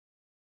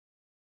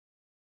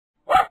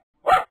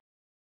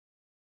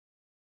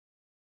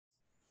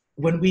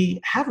when we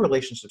have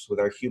relationships with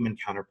our human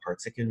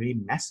counterparts, it can be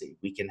messy.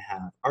 We can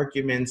have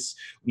arguments,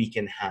 we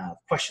can have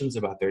questions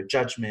about their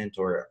judgment,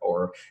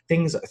 or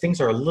things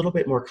are a little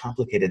bit more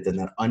complicated than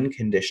that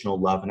unconditional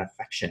love and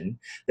affection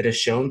that is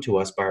shown to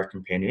us by our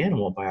companion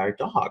animal, by our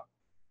dog.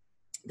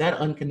 That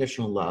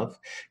unconditional love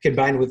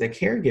combined with a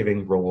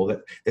caregiving role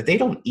that they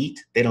don't eat,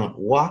 they don't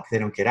walk, they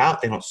don't get out,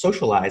 they don't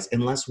socialize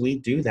unless we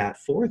do that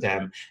for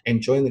them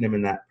and join them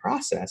in that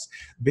process,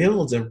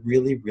 builds a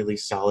really, really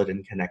solid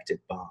and connected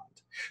bond.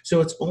 So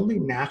it's only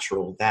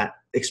natural that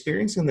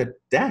experiencing the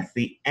death,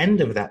 the end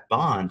of that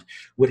bond,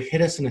 would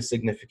hit us in a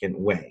significant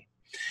way.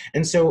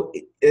 And so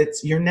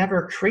you're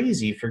never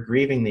crazy for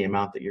grieving the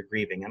amount that you're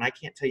grieving. And I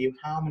can't tell you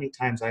how many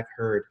times I've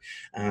heard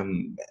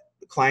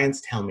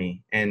clients tell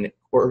me, and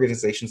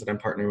organizations that I'm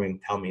partnering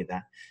tell me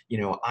that,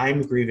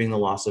 I'm grieving the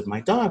loss of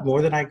my dog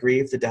more than I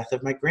grieve the death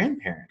of my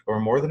grandparent, or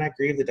more than I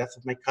grieve the death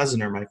of my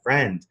cousin or my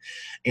friend.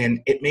 And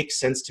it makes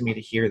sense to me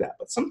to hear that.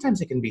 But sometimes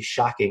it can be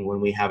shocking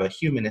when we have a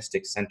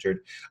humanistic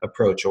centered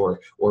approach, or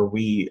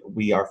we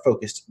are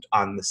focused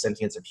on the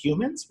sentience of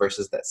humans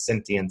versus that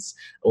sentience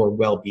or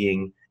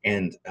well-being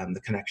and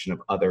the connection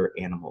of other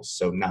animals,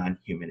 so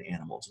non-human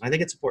animals. And I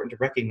think it's important to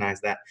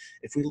recognize that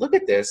if we look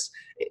at this,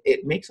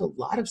 it makes a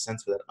lot of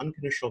sense for that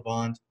unconditional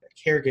bond, that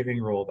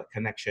caregiving role, that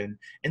connection,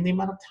 and the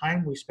amount of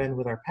time we spend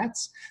with our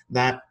pets,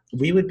 that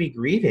we would be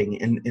grieving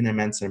in an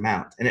immense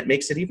amount. And it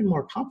makes it even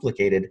more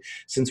complicated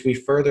since we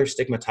further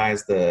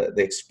stigmatize the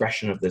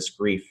expression of this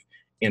grief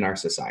in our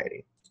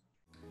society.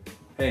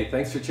 Hey,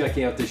 thanks for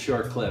checking out this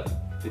short clip.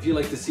 If you'd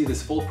like to see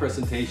this full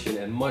presentation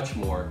and much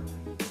more,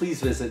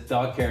 please visit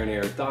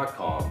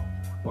dogcareandair.com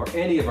or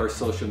any of our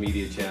social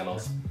media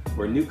channels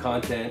where new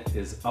content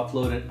is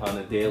uploaded on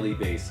a daily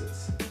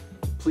basis.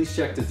 Please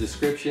check the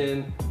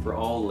description for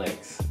all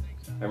links.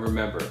 And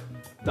remember,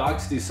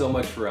 dogs do so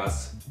much for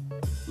us.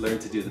 Learn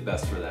to do the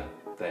best for them.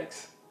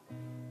 Thanks.